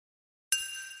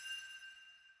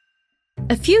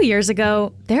A few years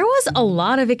ago, there was a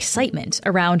lot of excitement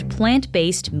around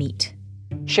plant-based meat.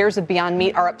 Shares of Beyond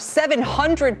Meat are up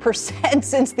 700%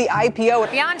 since the IPO.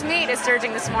 Beyond Meat is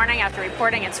surging this morning after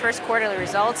reporting its first quarterly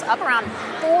results, up around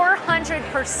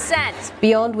 400%.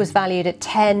 Beyond was valued at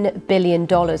 $10 billion.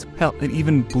 Hell, it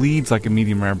even bleeds like a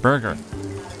medium rare burger.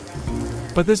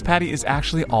 But this patty is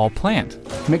actually all plant.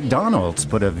 McDonald's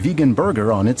put a vegan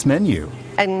burger on its menu.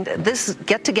 And this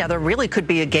get-together really could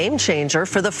be a game changer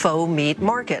for the faux meat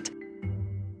market.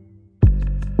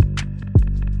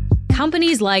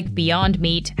 Companies like Beyond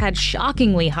Meat had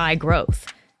shockingly high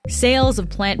growth. Sales of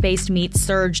plant-based meat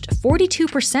surged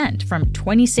 42% from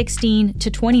 2016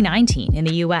 to 2019 in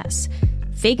the US.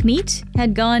 Fake meat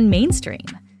had gone mainstream.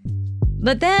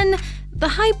 But then the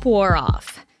hype wore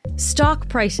off. Stock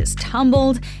prices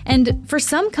tumbled, and for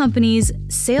some companies,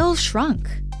 sales shrunk.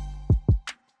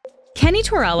 Kenny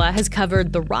Torella has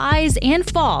covered the rise and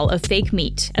fall of fake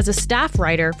meat as a staff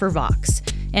writer for Vox.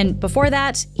 And before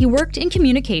that, he worked in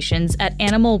communications at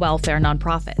animal welfare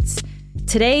nonprofits.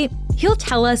 Today, he'll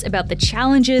tell us about the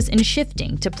challenges in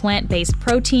shifting to plant-based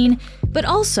protein, but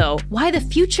also why the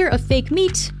future of fake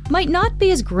meat might not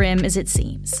be as grim as it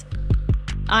seems.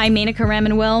 I'm Menaka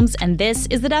Raman-Wilms, and this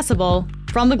is The Decibel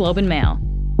from the Globe and Mail.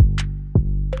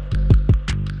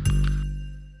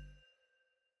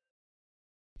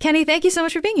 Kenny, thank you so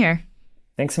much for being here.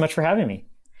 Thanks so much for having me.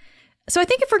 So I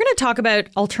think if we're going to talk about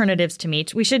alternatives to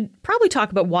meat, we should probably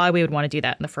talk about why we would want to do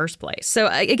that in the first place. So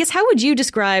I guess how would you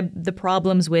describe the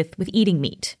problems with eating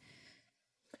meat?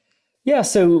 Yeah,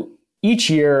 so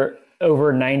each year,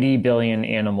 over 90 billion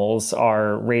animals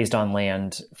are raised on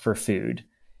land for food.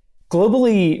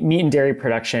 Globally, meat and dairy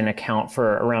production account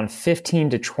for around 15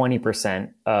 to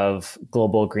 20% of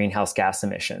global greenhouse gas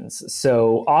emissions.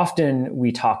 So often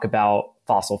we talk about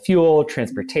fossil fuel,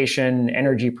 transportation,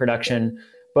 energy production,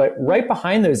 but right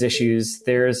behind those issues,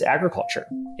 there's agriculture,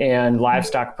 and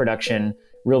livestock production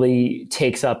really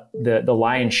takes up the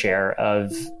lion's share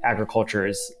of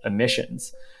agriculture's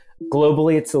emissions.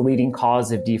 Globally, it's the leading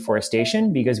cause of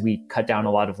deforestation because we cut down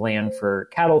a lot of land for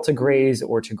cattle to graze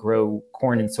or to grow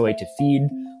corn and soy to feed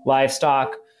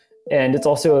livestock. And it's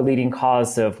also a leading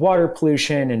cause of water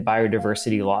pollution and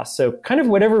biodiversity loss. So kind of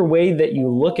whatever way that you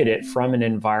look at it from an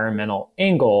environmental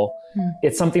angle,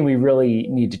 it's something we really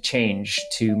need to change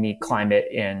to meet climate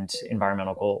and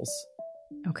environmental goals.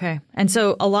 Okay. And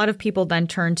so a lot of people then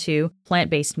turn to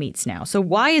plant-based meats now. So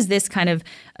why is this kind of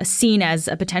seen as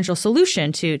a potential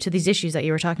solution to these issues that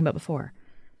you were talking about before?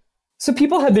 So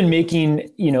people have been making,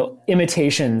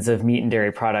 imitations of meat and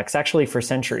dairy products actually for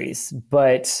centuries,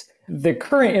 but the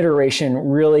current iteration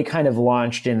really kind of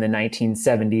launched in the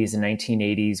 1970s and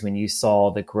 1980s when you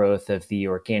saw the growth of the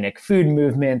organic food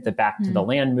movement, the back to the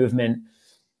land movement.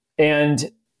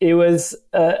 And it was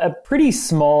a pretty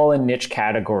small and niche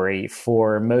category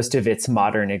for most of its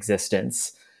modern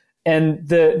existence. And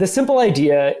the simple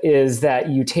idea is that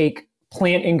you take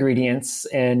plant ingredients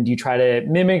and you try to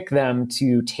mimic them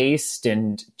to taste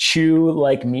and chew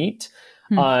like meat.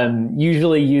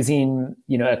 Usually using,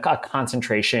 a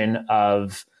concentration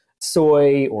of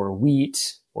soy or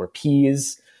wheat or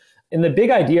peas. And the big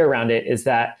idea around it is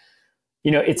that,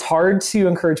 it's hard to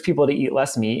encourage people to eat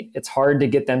less meat. It's hard to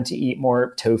get them to eat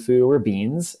more tofu or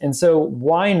beans. And so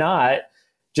why not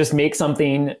just make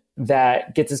something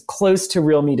that gets as close to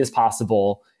real meat as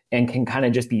possible and can kind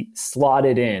of just be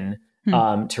slotted in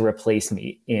to replace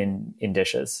meat in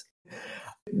dishes.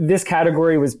 This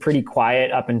category was pretty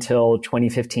quiet up until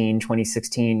 2015,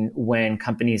 2016, when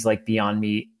companies like Beyond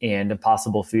Meat and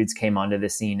Impossible Foods came onto the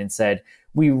scene and said,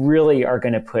 we really are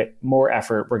going to put more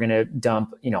effort. We're going to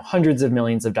dump, hundreds of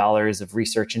millions of dollars of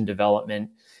research and development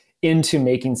into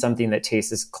making something that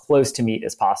tastes as close to meat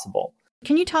as possible.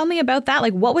 Can you tell me about that?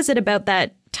 Like, what was it about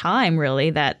that time,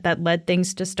 really, that led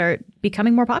things to start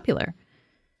becoming more popular?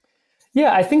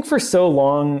 Yeah, I think for so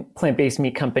long, plant-based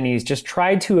meat companies just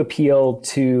tried to appeal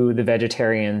to the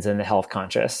vegetarians and the health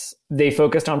conscious. They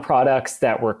focused on products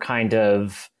that were kind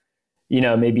of,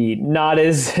 maybe not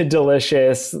as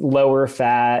delicious, lower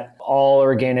fat, all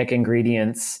organic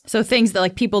ingredients. So things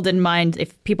that people didn't mind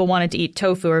if people wanted to eat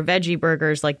tofu or veggie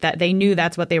burgers like that, they knew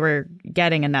that's what they were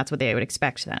getting and that's what they would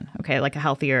expect then. Okay, like a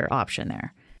healthier option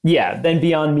there. Yeah, then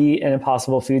Beyond Meat and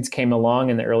Impossible Foods came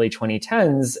along in the early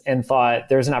 2010s and thought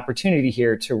there's an opportunity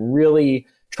here to really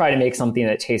try to make something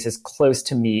that tastes as close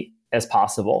to meat as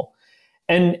possible.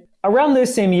 And around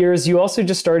those same years, you also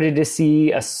just started to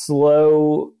see a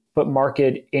slow but marked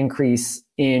increase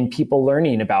in people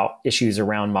learning about issues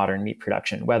around modern meat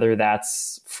production, whether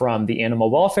that's from the animal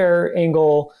welfare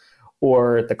angle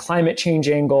or the climate change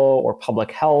angle or public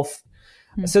health.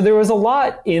 So there was a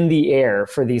lot in the air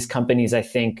for these companies, I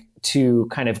think, to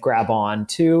kind of grab on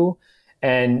to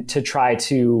and to try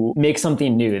to make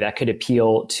something new that could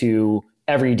appeal to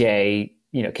everyday,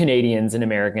 Canadians and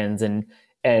Americans and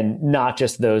not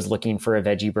just those looking for a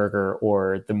veggie burger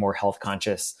or the more health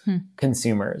conscious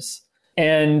consumers.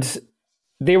 And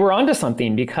they were onto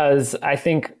something because I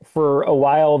think for a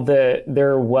while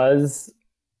there was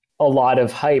a lot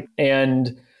of hype,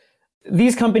 and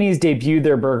these companies debuted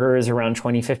their burgers around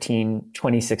 2015,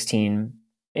 2016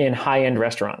 in high-end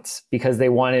restaurants because they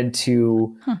wanted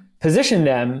to position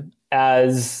them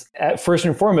as, first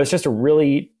and foremost, just a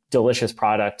really delicious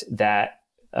product that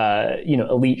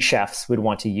elite chefs would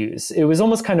want to use. It was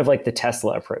almost kind of like the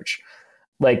Tesla approach.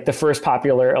 Like the first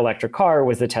popular electric car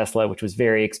was the Tesla, which was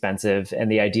very expensive.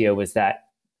 And the idea was that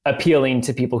appealing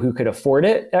to people who could afford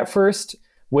it at first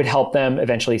would help them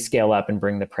eventually scale up and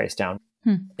bring the price down.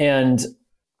 And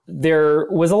there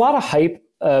was a lot of hype,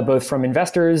 both from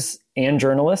investors and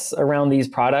journalists around these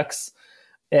products.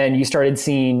 And you started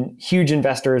seeing huge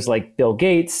investors like Bill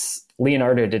Gates,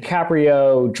 Leonardo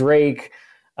DiCaprio, Drake,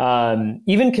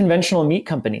 even conventional meat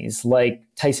companies like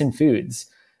Tyson Foods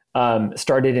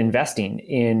started investing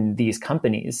in these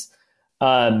companies.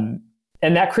 And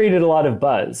that created a lot of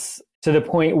buzz to the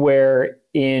point where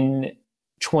in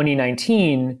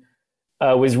 2019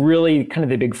 was really kind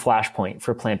of the big flashpoint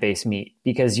for plant-based meat,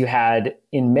 because you had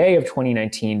in May of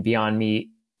 2019, Beyond Meat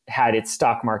had its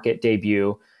stock market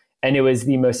debut, and it was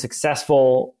the most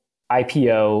successful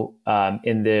IPO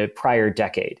in the prior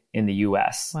decade in the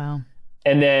US. Wow.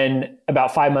 And then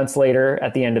about 5 months later,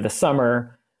 at the end of the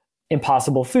summer,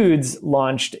 Impossible Foods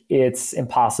launched its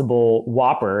Impossible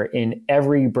Whopper in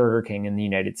every Burger King in the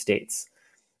United States,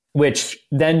 which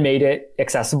then made it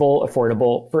accessible,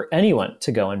 affordable for anyone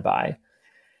to go and buy.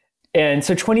 And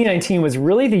so 2019 was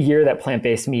really the year that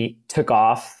plant-based meat took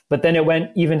off, but then it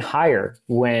went even higher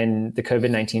when the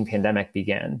COVID-19 pandemic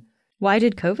began. Why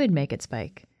did COVID make it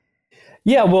spike?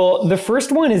 Yeah, well, the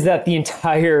first one is that the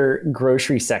entire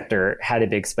grocery sector had a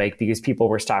big spike because people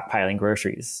were stockpiling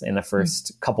groceries in the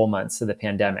first couple months of the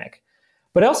pandemic.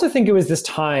 But I also think it was this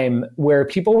time where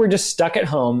people were just stuck at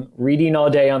home reading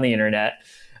all day on the internet.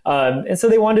 And so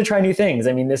they wanted to try new things.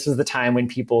 I mean, this was the time when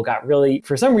people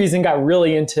for some reason, got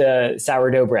really into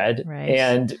sourdough bread. Right.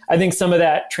 And I think some of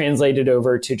that translated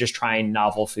over to just trying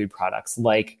novel food products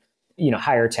like,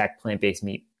 higher tech plant-based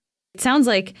meat. It sounds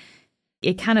like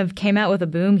it kind of came out with a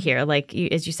boom here. Like,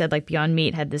 as you said, like Beyond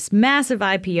Meat had this massive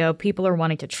IPO. People are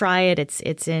wanting to try it.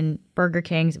 It's in Burger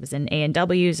Kings. It was in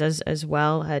A&W's as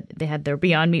well. They had their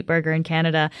Beyond Meat burger in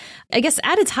Canada. I guess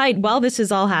at its height, while this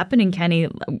is all happening, Kenny,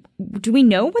 do we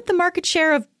know what the market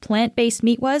share of plant-based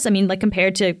meat was? I mean, like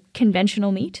compared to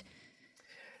conventional meat?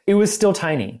 It was still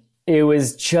tiny. It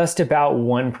was just about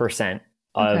 1%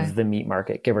 of the meat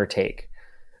market, give or take.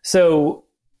 So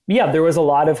yeah, there was a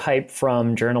lot of hype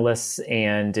from journalists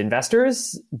and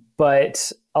investors,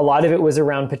 but a lot of it was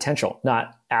around potential,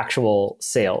 not actual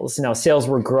sales. Now, sales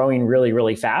were growing really,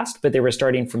 really fast, but they were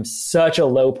starting from such a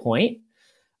low point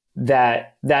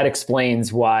that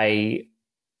explains why,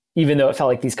 even though it felt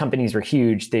like these companies were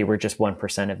huge, they were just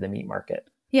 1% of the meat market.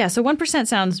 Yeah, so 1%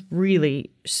 sounds really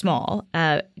small.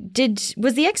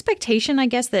 Was the expectation, I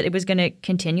guess, that it was going to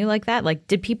continue like that? Like,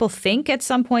 did people think at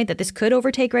some point that this could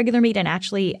overtake regular meat and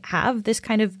actually have this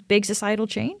kind of big societal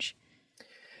change?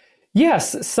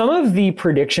 Yes, some of the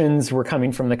predictions were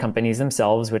coming from the companies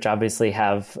themselves, which obviously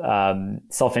have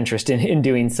self-interest in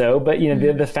doing so. But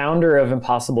the founder of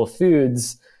Impossible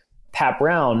Foods, Pat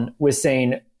Brown, was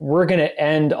saying, we're going to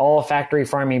end all factory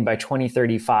farming by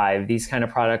 2035. These kind of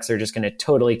products are just going to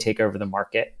totally take over the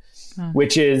market,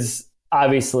 which is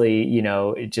obviously,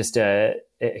 just a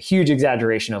huge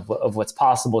exaggeration of what's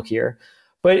possible here.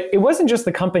 But it wasn't just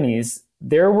the companies.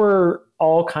 There were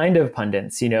all kind of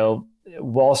pundits,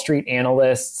 Wall Street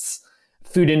analysts,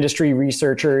 food industry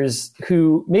researchers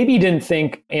who maybe didn't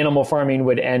think animal farming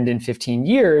would end in 15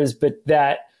 years, but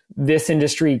that this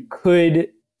industry could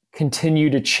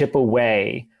continue to chip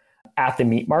away at the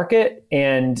meat market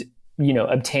and,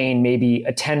 obtain maybe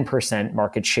a 10%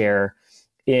 market share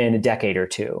in a decade or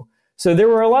two. So there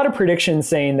were a lot of predictions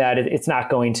saying that it's not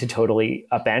going to totally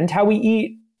upend how we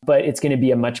eat, but it's going to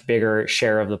be a much bigger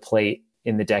share of the plate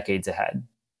in the decades ahead.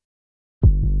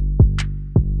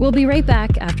 We'll be right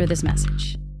back after this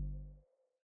message.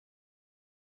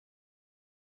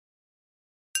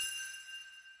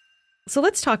 So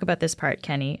let's talk about this part,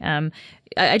 Kenny.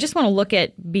 I just want to look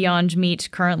at Beyond Meat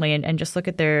currently and just look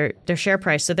at their share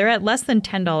price. So they're at less than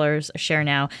 $10 a share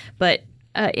now. But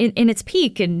in its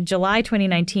peak in July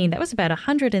 2019, that was about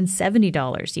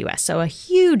 $170 US. So a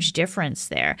huge difference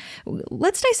there.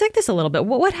 Let's dissect this a little bit.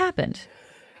 What happened?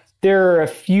 There are a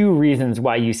few reasons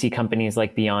why you see companies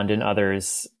like Beyond and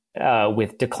others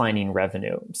with declining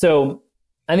revenue. So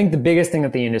I think the biggest thing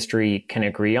that the industry can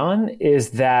agree on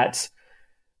is that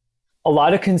a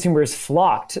lot of consumers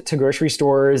flocked to grocery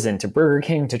stores and to Burger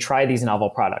King to try these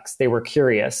novel products. They were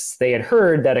curious. They had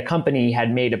heard that a company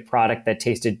had made a product that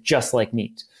tasted just like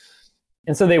meat.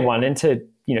 And so they wanted to,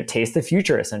 taste the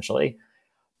future, essentially.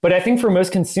 But I think for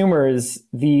most consumers,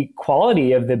 the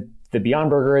quality of the Beyond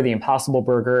Burger, the Impossible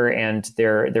Burger, and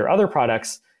their other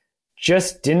products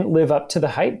just didn't live up to the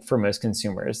hype for most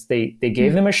consumers. They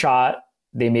gave them a shot.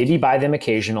 They maybe buy them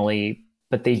occasionally,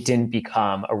 but they didn't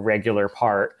become a regular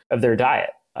part of their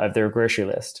diet, of their grocery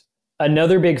list.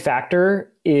 Another big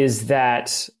factor is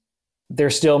that they're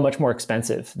still much more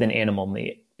expensive than animal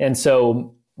meat. And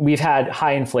so we've had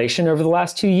high inflation over the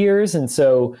last 2 years. And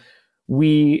so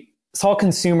we saw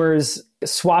consumers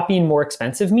swapping more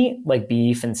expensive meat, like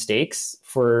beef and steaks,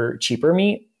 for cheaper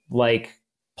meat, like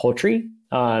poultry.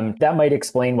 That might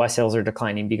explain why sales are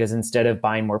declining, because instead of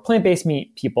buying more plant-based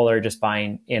meat, people are just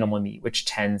buying animal meat, which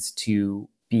tends to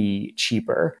be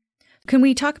cheaper. Can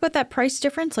we talk about that price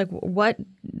difference? Like, what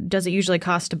does it usually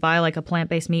cost to buy like a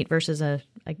plant-based meat versus a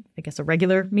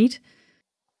regular meat?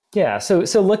 Yeah. So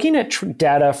looking at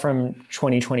data from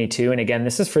 2022, and again,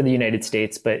 this is for the United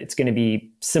States, but it's going to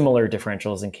be similar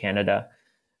differentials in Canada.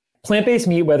 Plant-based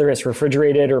meat, whether it's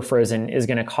refrigerated or frozen, is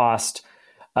going to cost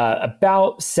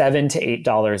about $7 to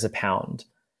 $8 a pound.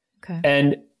 Okay.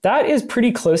 And that is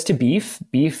pretty close to beef.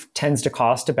 Beef tends to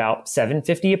cost about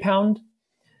 $7.50 a pound.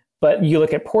 But you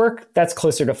look at pork, that's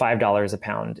closer to $5 a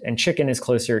pound. And chicken is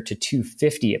closer to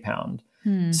 $2.50 a pound.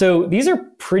 So these are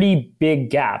pretty big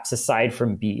gaps aside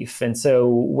from beef. And so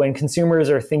when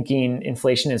consumers are thinking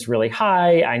inflation is really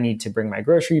high, I need to bring my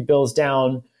grocery bills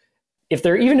down,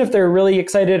 even if they're really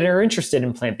excited or interested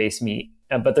in plant-based meat,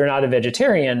 but they're not a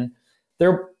vegetarian,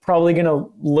 they're probably going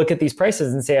to look at these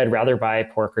prices and say, I'd rather buy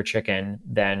pork or chicken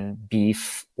than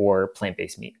beef or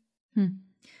plant-based meat.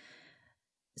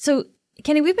 So,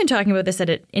 Kenny, we've been talking about this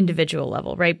at an individual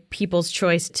level, right? People's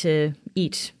choice to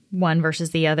eat one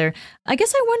versus the other. I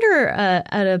guess I wonder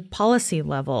at a policy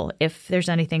level if there's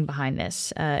anything behind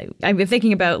this. I've been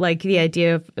thinking about like the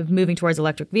idea of moving towards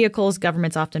electric vehicles.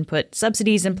 Governments often put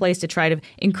subsidies in place to try to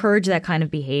encourage that kind of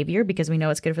behavior because we know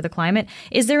it's good for the climate.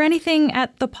 Is there anything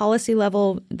at the policy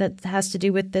level that has to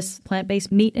do with this plant-based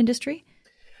meat industry?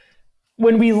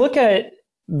 When we look at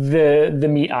the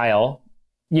meat aisle,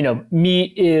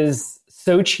 meat is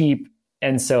so cheap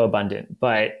and so abundant,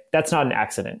 but that's not an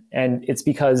accident. And it's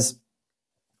because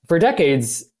for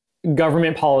decades,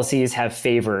 government policies have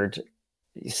favored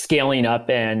scaling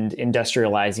up and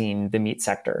industrializing the meat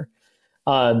sector.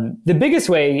 The biggest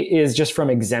way is just from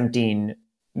exempting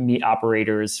meat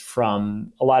operators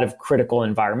from a lot of critical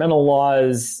environmental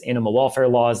laws, animal welfare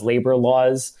laws, labor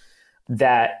laws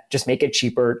that just make it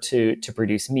cheaper to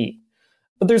produce meat.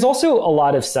 But there's also a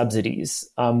lot of subsidies,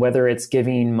 whether it's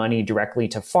giving money directly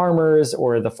to farmers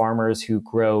or the farmers who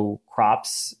grow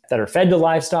crops that are fed to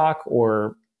livestock,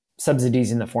 or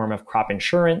subsidies in the form of crop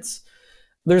insurance.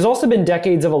 There's also been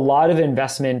decades of a lot of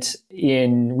investment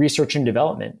in research and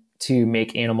development to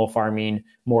make animal farming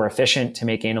more efficient, to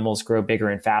make animals grow bigger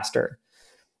and faster.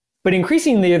 But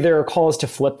increasingly, there are calls to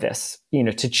flip this,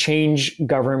 to change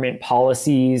government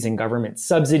policies and government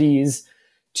subsidies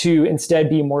to instead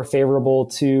be more favorable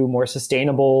to more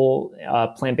sustainable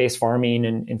plant-based farming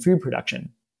and food production.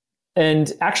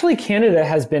 And actually, Canada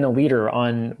has been a leader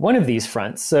on one of these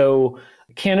fronts. So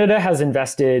Canada has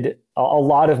invested a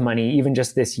lot of money, even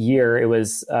just this year. It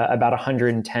was about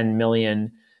 $110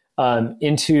 million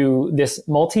into this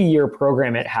multi-year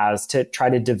program it has to try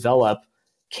to develop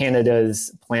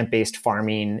Canada's plant-based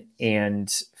farming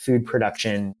and food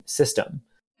production system.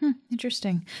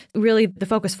 Interesting. Really, the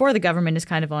focus for the government is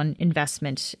kind of on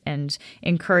investment and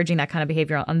encouraging that kind of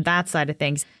behavior on that side of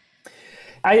things.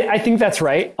 I think that's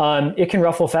right. It can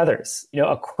ruffle feathers.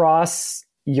 Across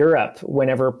Europe,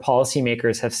 whenever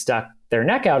policymakers have stuck their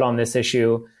neck out on this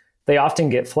issue, they often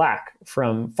get flack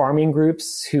from farming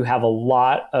groups who have a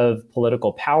lot of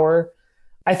political power.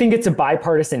 I think it's a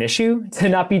bipartisan issue to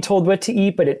not be told what to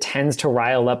eat, but it tends to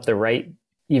rile up the right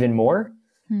even more.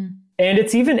 And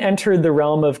it's even entered the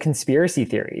realm of conspiracy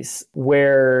theories,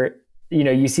 where,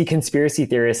 you see conspiracy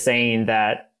theorists saying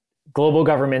that global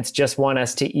governments just want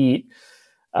us to eat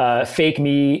fake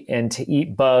meat and to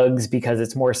eat bugs because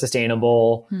it's more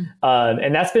sustainable.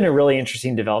 And that's been a really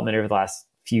interesting development over the last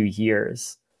few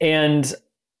years. And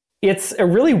it's a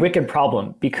really wicked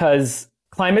problem because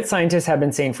climate scientists have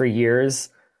been saying for years,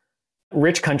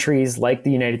 rich countries like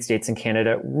the United States and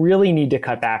Canada really need to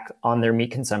cut back on their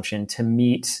meat consumption to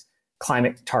meet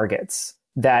climate targets.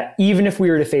 That even if we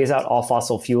were to phase out all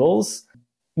fossil fuels,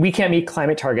 we can't meet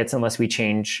climate targets unless we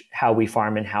change how we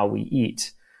farm and how we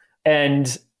eat.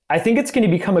 And I think it's going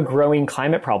to become a growing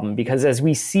climate problem because as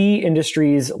we see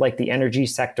industries like the energy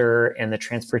sector and the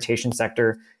transportation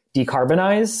sector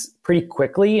decarbonize pretty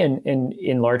quickly, and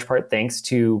in large part thanks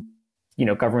to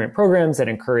government programs that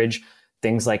encourage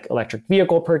things like electric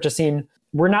vehicle purchasing,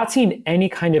 we're not seeing any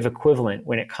kind of equivalent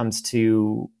when it comes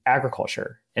to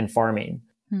agriculture and farming.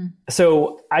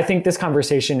 So I think this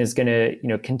conversation is going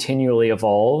to continually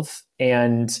evolve,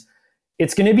 and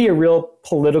it's going to be a real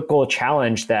political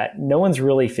challenge that no one's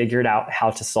really figured out how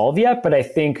to solve yet. But I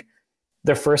think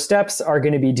the first steps are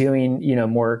going to be doing,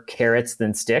 more carrots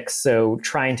than sticks. So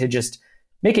trying to just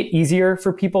make it easier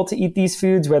for people to eat these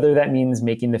foods, whether that means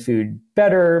making the food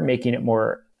better, making it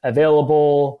more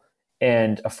available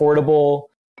and affordable.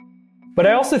 But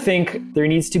I also think there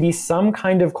needs to be some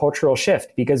kind of cultural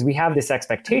shift because we have this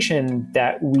expectation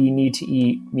that we need to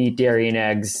eat meat, dairy, and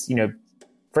eggs,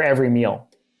 for every meal.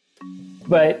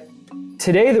 But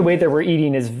today, the way that we're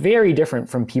eating is very different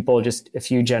from people just a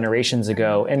few generations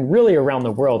ago and really around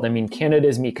the world. I mean,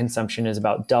 Canada's meat consumption is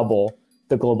about double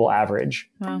the global average.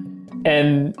 Wow.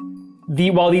 And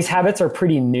while these habits are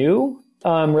pretty new,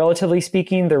 relatively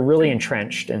speaking, they're really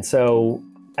entrenched. And so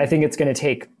I think it's going to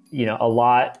take, a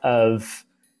lot of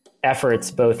efforts,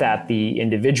 both at the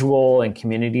individual and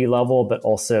community level, but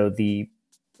also the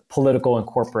political and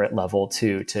corporate level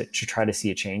to try to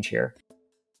see a change here.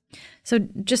 So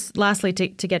just lastly, to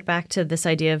get back to this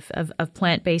idea of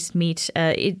plant-based meat,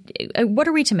 what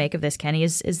are we to make of this, Kenny?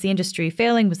 Is the industry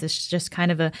failing? Was this just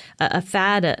kind of a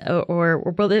fad,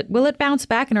 or will it bounce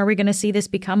back? And are we going to see this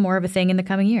become more of a thing in the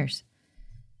coming years?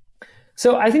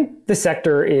 So I think the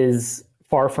sector is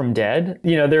far from dead.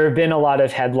 There have been a lot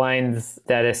of headlines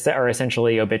that are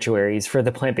essentially obituaries for the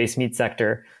plant-based meat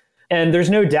sector. And there's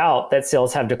no doubt that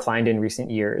sales have declined in recent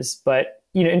years. But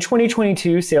in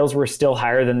 2022, sales were still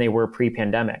higher than they were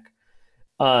pre-pandemic.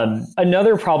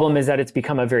 Another problem is that it's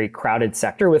become a very crowded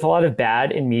sector with a lot of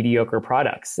bad and mediocre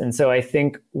products. And so I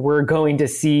think we're going to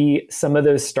see some of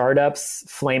those startups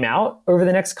flame out over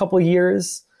the next couple of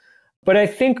years. But I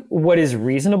think what is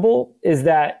reasonable is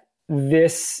that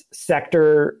this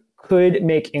sector could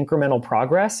make incremental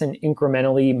progress and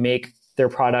incrementally make their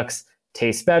products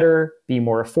taste better, be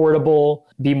more affordable,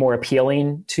 be more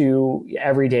appealing to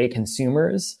everyday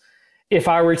consumers. If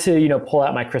I were to, pull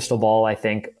out my crystal ball, I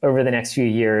think over the next few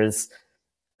years,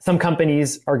 some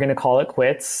companies are going to call it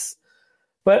quits.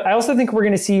 But I also think we're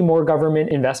going to see more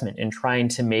government investment in trying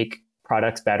to make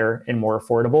products better and more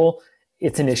affordable.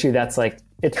 It's an issue that's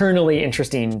eternally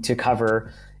interesting to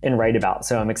cover and write about.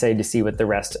 So I'm excited to see what the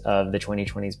rest of the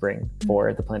 2020s bring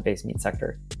for the plant-based meat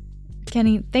sector.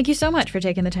 Kenny, thank you so much for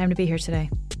taking the time to be here today.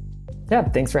 Yeah,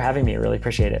 thanks for having me. I really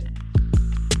appreciate it.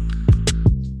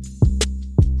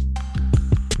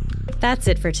 That's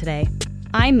it for today.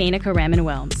 I'm Menaka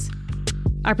Raman-Wilms.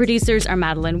 Our producers are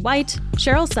Madeline White,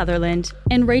 Cheryl Sutherland,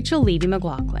 and Rachel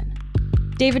Levy-McLaughlin.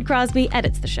 David Crosby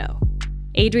edits the show.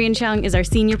 Adrian Chung is our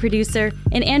senior producer,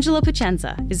 and Angela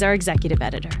Pacenza is our executive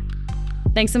editor.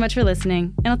 Thanks so much for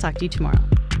listening, and I'll talk to you tomorrow.